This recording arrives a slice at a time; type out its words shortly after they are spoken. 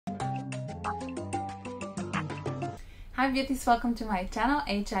Hi beauties, welcome to my channel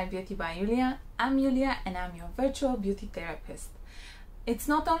HI Beauty by Julia. I'm Julia and I'm your virtual beauty therapist. It's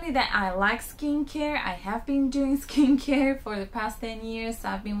not only that I like skincare, I have been doing skincare for the past 10 years.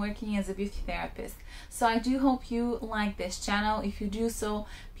 I've been working as a beauty therapist. So I do hope you like this channel. If you do so,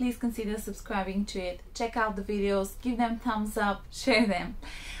 please consider subscribing to it. Check out the videos, give them thumbs up, share them.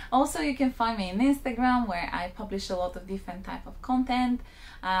 Also, you can find me on Instagram where I publish a lot of different type of content,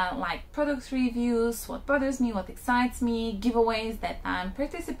 like product reviews, what bothers me, what excites me, giveaways that I'm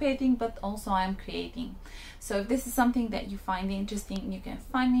participating but also I'm creating. So if this is something that you find interesting, you can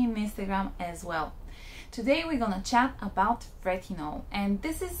find me on Instagram as well. Today we're gonna chat about retinol, and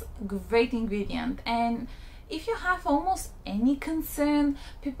this is a great ingredient, and if you have almost any concern,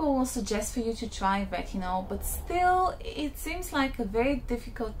 people will suggest for you to try retinol, but still it seems like a very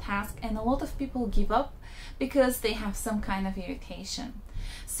difficult task and a lot of people give up because they have some kind of irritation.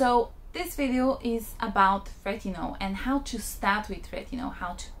 So this video is about retinol and how to start with retinol,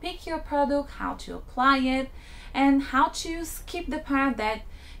 how to pick your product, how to apply it, and how to skip the part that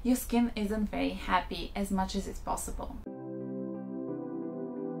your skin isn't very happy as much as it's possible.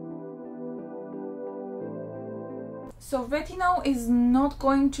 So retinol is not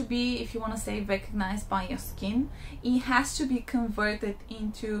going to be, if you want to say, recognized by your skin. It has to be converted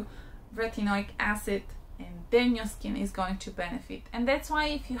into retinoic acid, and then your skin is going to benefit. And that's why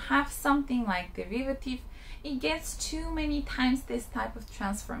if you have something like derivative, it gets too many times this type of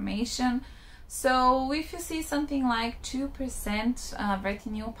transformation. So if you see something like 2%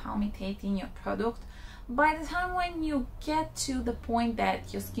 retinol palmitate in your product, by the time when you get to the point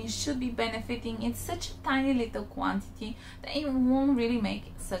that your skin should be benefiting, it's such a tiny little quantity that it won't really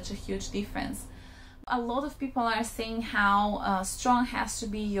make such a huge difference. A lot of people are saying how strong has to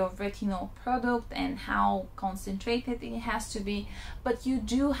be your retinol product and how concentrated it has to be, but you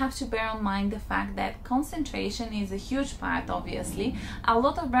do have to bear in mind the fact that concentration is a huge part. Obviously, a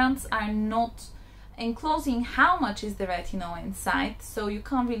lot of brands are not enclosing how much is the retinol inside, so you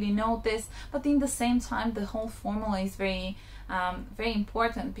can't really know this, but in the same time the whole formula is very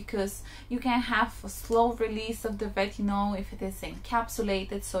important, because you can have a slow release of the retinol if it is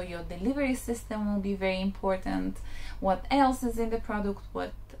encapsulated, so your delivery system will be very important. What else is in the product,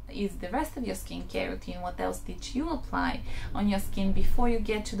 what is the rest of your skincare routine, what else did you apply on your skin before you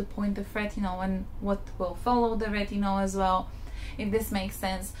get to the point of retinol, and what will follow the retinol as well, if this makes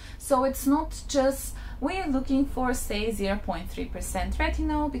sense. So it's not just we're looking for, say, 0.3%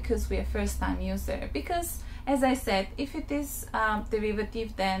 retinol because we're first time user, because as I said, if it is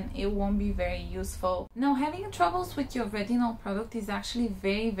derivative, then it won't be very useful. Now, having troubles with your retinol product is actually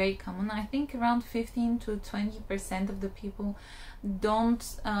very common. I think around 15 to 20% of the people don't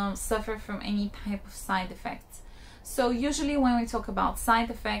suffer from any type of side effects. So usually when we talk about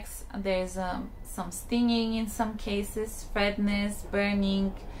side effects, there's some stinging in some cases, redness,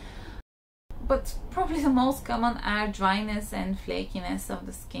 burning, but probably the most common are dryness and flakiness of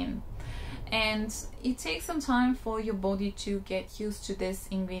the skin. And it takes some time for your body to get used to these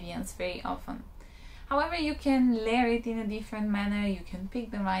ingredients very often. However, you can layer it in a different manner, you can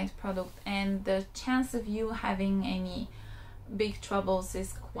pick the right product, and the chance of you having any big troubles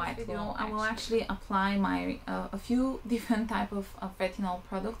is quite low. I will actually apply my a few different type of retinol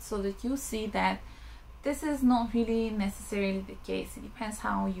products so that you see that this is not really necessarily the case. It depends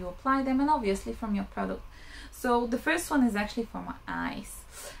how you apply them and obviously from your product. So the first one is actually for my eyes,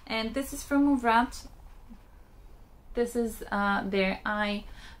 and this is from Murad. This is their eye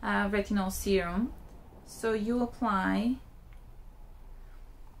retinol serum. So you apply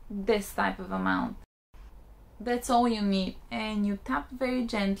this type of amount. That's all you need, and you tap very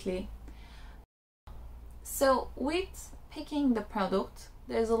gently. So with picking the product,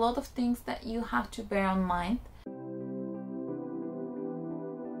 there's a lot of things that you have to bear in mind.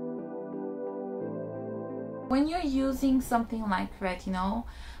 When you're using something like retinol,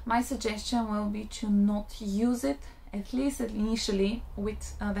 my suggestion will be to not use it, at least initially,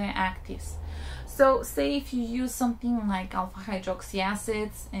 with other actives. So say if you use something like alpha hydroxy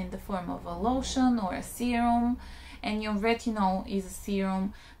acids in the form of a lotion or a serum, and your retinol is a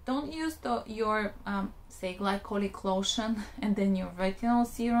serum, don't use your say glycolic lotion and then your retinol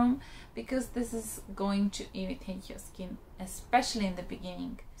serum, because this is going to irritate your skin, especially in the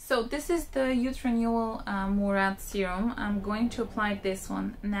beginning. So this is the Renewal Murad serum. I'm going to apply this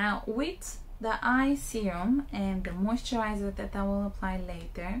one now with the eye serum and the moisturizer that I will apply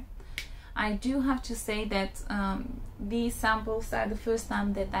later. I do have to say that these samples are the first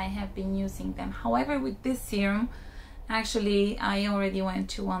time that I have been using them. However, with this serum, actually I already went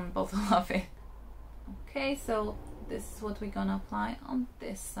to one bottle of it. Okay, so this is what we're gonna apply on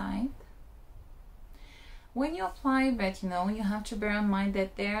this side. When you apply retinol, you have to bear in mind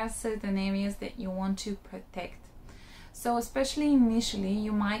that there are certain areas that you want to protect. So especially initially,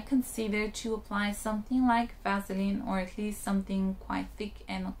 you might consider to apply something like Vaseline, or at least something quite thick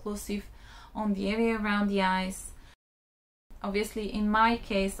and occlusive on the area around the eyes. Obviously, in my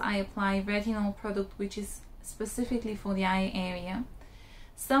case, I apply retinol product which is specifically for the eye area.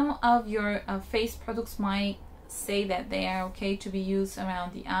 Some of your face products might say that they are okay to be used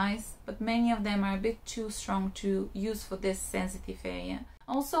around the eyes, but many of them are a bit too strong to use for this sensitive area.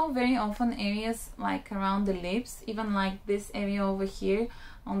 Also, very often areas like around the lips, even like this area over here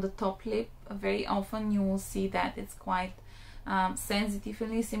on the top lip, very often you will see that it's quite sensitive.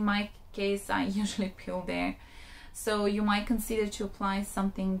 At least in my case, I usually peel there. So you might consider to apply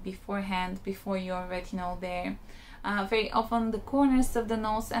something beforehand, before your retinol there. Very often the corners of the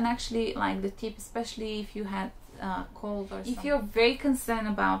nose, and actually like the tip, especially if you had cold or something. If you're very concerned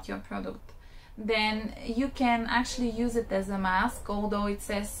about your product, then you can actually use it as a mask, although it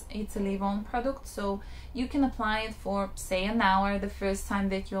says it's a leave-on product. So you can apply it for say an hour the first time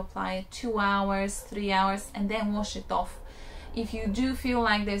that you apply it, 2 hours, 3 hours, and then wash it off. If you do feel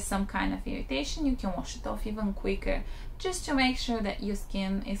like there's some kind of irritation, you can wash it off even quicker, just to make sure that your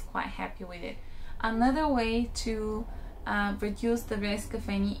skin is quite happy with it. Another way to reduce the risk of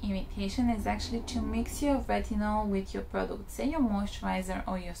any irritation is actually to mix your retinol with your product, say your moisturizer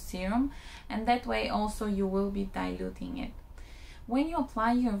or your serum, and that way also you will be diluting it. When you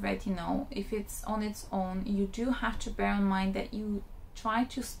apply your retinol, if it's on its own, you do have to bear in mind that you try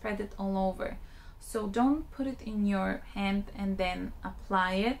to spread it all over. So don't put it in your hand and then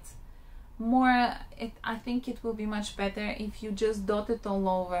apply it. I think it will be much better if you just dot it all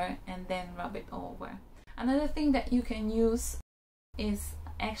over and then rub it over. Another thing that you can use is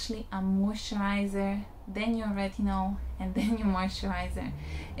actually a moisturizer, then your retinol, and then your moisturizer.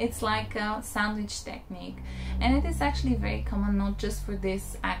 It's like a sandwich technique, and it is actually very common, not just for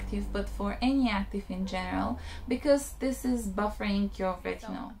this active but for any active in general, because this is buffering your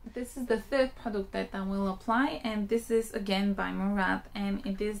retinol. This is the third product that I will apply, and this is again by Murad, and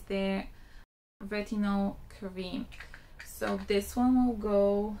it is their retinol cream. So this one will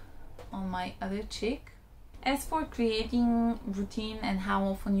go on my other cheek. As for creating routine and how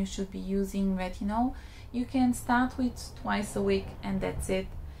often you should be using retinol, you can start with twice a week and that's it.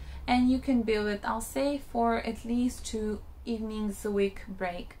 And you can build it, I'll say, for at least 2 evenings a week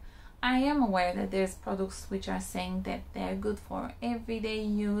break. I am aware that there's products which are saying that they're good for everyday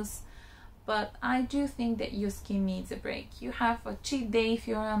use, but I do think that your skin needs a break. You have a cheat day if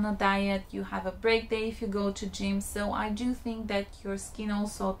you're on a diet, you have a break day if you go to gym, so I do think that your skin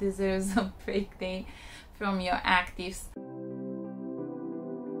also deserves a break day from your actives.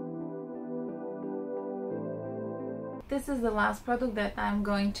 This is the last product that I'm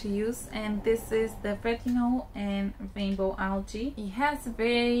going to use, and this is the Retinol and Rainbow Algae. It has a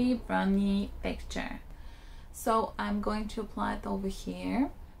very runny texture, so I'm going to apply it over here.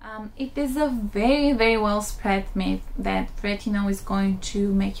 It is a very well spread myth that retinol is going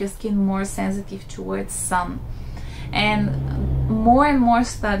to make your skin more sensitive towards sun, and more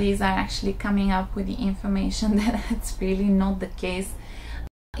studies are actually coming up with the information that it's really not the case.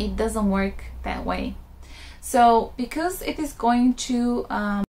 It doesn't work that way. So because it is going to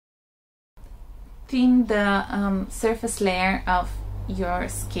thin the surface layer of your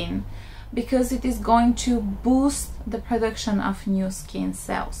skin, because it is going to boost the production of new skin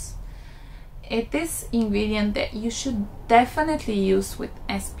cells, it is ingredient that you should definitely use with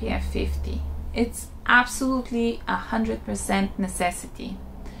SPF 50. It's absolutely 100% necessity.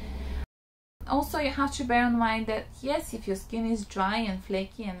 Also, you have to bear in mind that yes, if your skin is dry and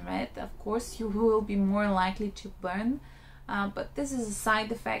flaky and red, of course you will be more likely to burn, but this is a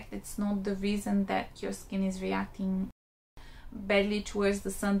side effect. It's not the reason that your skin is reacting badly towards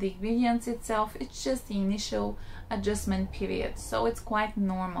the sun, the ingredients itself. It's just the initial adjustment period, so it's quite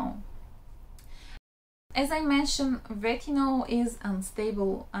normal. As I mentioned, retinol is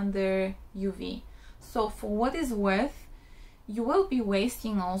unstable under UV, so for what it's worth, you will be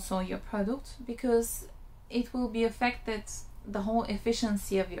wasting also your product, because it will be affected the whole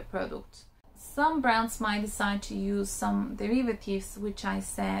efficiency of your product. Some brands might decide to use some derivatives, which I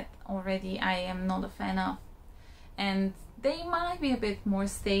said already I am not a fan of, and they might be a bit more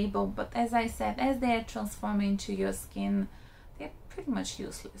stable, but as I said, as they are transforming into your skin, they're pretty much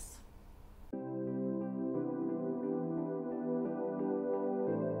useless.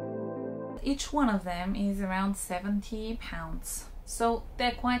 Each one of them is around £70, so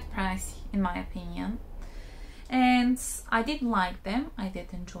they're quite pricey in my opinion, and I did like them, I did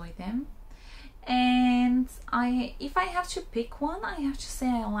enjoy them. And if I have to pick one, I have to say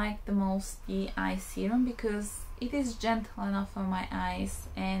I like the most the eye serum, because it is gentle enough on my eyes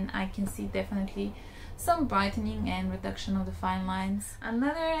and I can see definitely some brightening and reduction of the fine lines.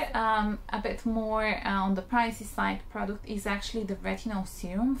 Another a bit more on the pricey side product is actually the Retinol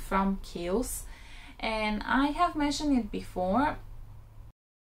serum from Kiehl, and I have mentioned it before.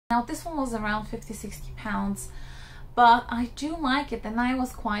 Now this one was around 50-60 pounds, but I do like it and I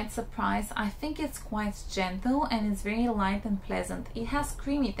was quite surprised. I think it's quite gentle and it's very light and pleasant. It has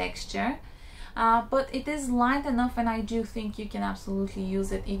creamy texture, but it is light enough, and I do think you can absolutely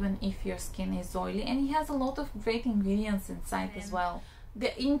use it even if your skin is oily, and it has a lot of great ingredients inside as well.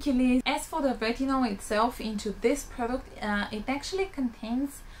 The inky list. As for the retinol itself into this product, it actually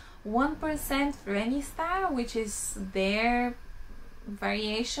contains 1% Renewal, which is their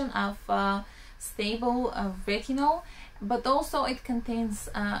variation of stable retinol, but also it contains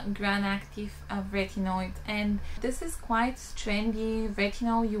gram active retinoid, and this is quite trendy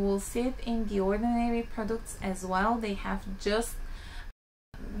retinol. You will see it in the ordinary products as well. They have just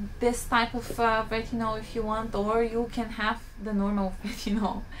this type of retinol if you want, or you can have the normal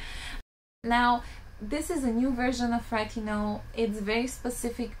retinol. Now this is a new version of retinol. It's very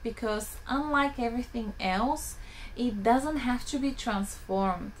specific because unlike everything else, it doesn't have to be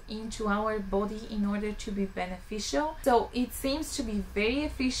transformed into our body in order to be beneficial. So it seems to be very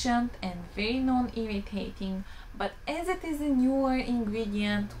efficient and very non-irritating, but as it is a newer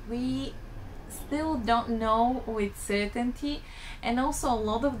ingredient, we still don't know with certainty, and also a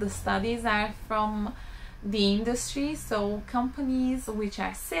lot of the studies are from the industry, so companies which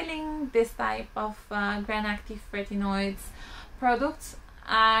are selling this type of gram-active retinoids products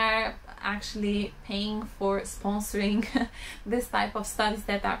are actually paying for sponsoring this type of studies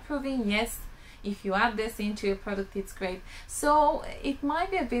that are proving, yes, if you add this into your product, it's great. So it might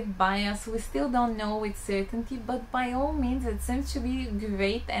be a bit biased, we still don't know with certainty, but by all means it seems to be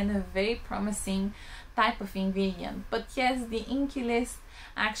great and a very promising type of ingredient. But yes, the inky list,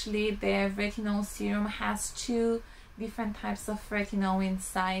 actually their retinol serum has 2 different types of retinol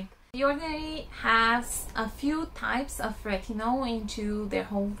inside. The Ordinary has a few types of retinol into their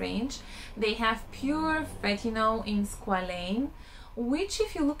whole range. They have pure retinol in squalane, which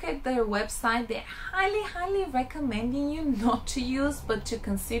if you look at their website, they're highly recommending you not to use, but to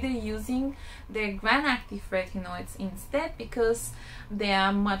consider using their gram-active retinoids instead, because they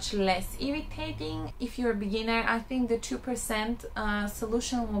are much less irritating. If you're a beginner, I think the 2%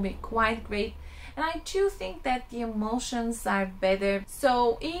 solution will be quite great. And I do think that the emulsions are better.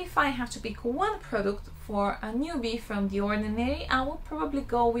 So if I have to pick one product for a newbie from The Ordinary, I will probably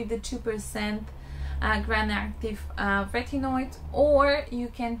go with the 2% gram-active retinoid, or you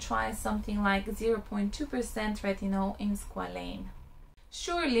can try something like 0.2% retinol in squalane.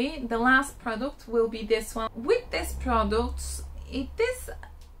 Surely the last product will be this one. With this product, it is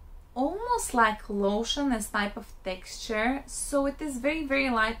almost like lotion as type of texture, so it is very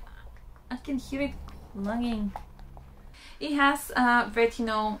light. I can hear it clunging. It has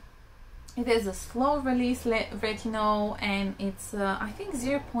retinol. It is a slow release retinol, and it's I think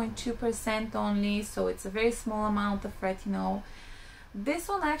 0.2% only, so it's a very small amount of retinol. This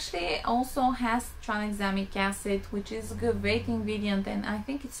one actually also has tranexamic acid, which is a great ingredient, and I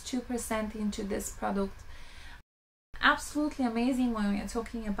think it's 2% into this product. Absolutely amazing when we are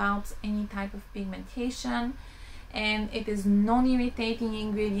talking about any type of pigmentation. And it is non-irritating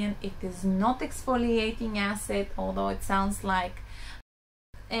ingredient. It is not exfoliating acid, although it sounds like.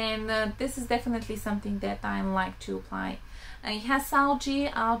 And this is definitely something that I like to apply. It has algae.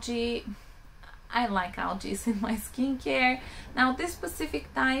 I like algae in my skincare. Now this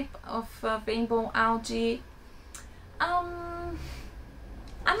specific type of rainbow algae, I'm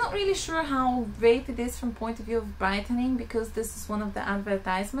not really sure how great it is from point of view of brightening, because this is one of the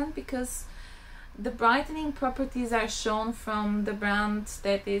advertisements, because the brightening properties are shown from the brand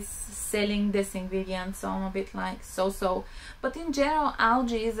that is selling this ingredient, so I'm a bit like so. But in general,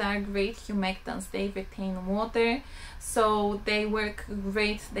 algae are great humectants. They retain water, so they work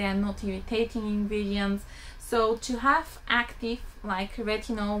great. They are not irritating ingredients. So to have active like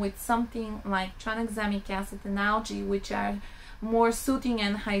retinol with something like tranexamic acid and algae, which are more soothing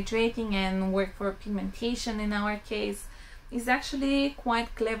and hydrating and work for pigmentation in our case, is actually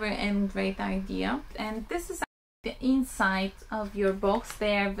quite clever and great idea. And this is the inside of your box.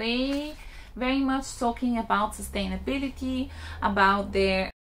 They are very much talking about sustainability, about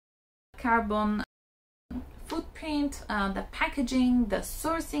their carbon footprint, the packaging, the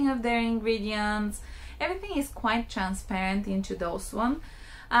sourcing of their ingredients. Everything is quite transparent into those one.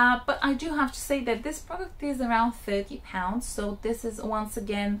 But I do have to say that this product is around £30, so this is once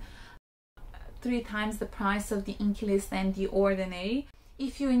again 3 times the price of the Kiehl and the Ordinary.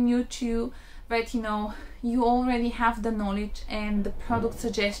 If you're new to retinol, you already have the knowledge and the product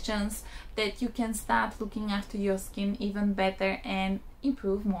suggestions that you can start looking after your skin even better and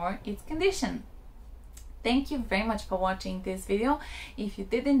improve more its condition. Thank you very much for watching this video. If you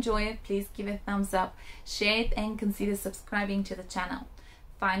did enjoy it, please give it a thumbs up, share it, and consider subscribing to the channel.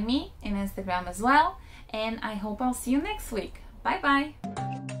 Find me on Instagram as well, and I hope I'll see you next week. Bye bye!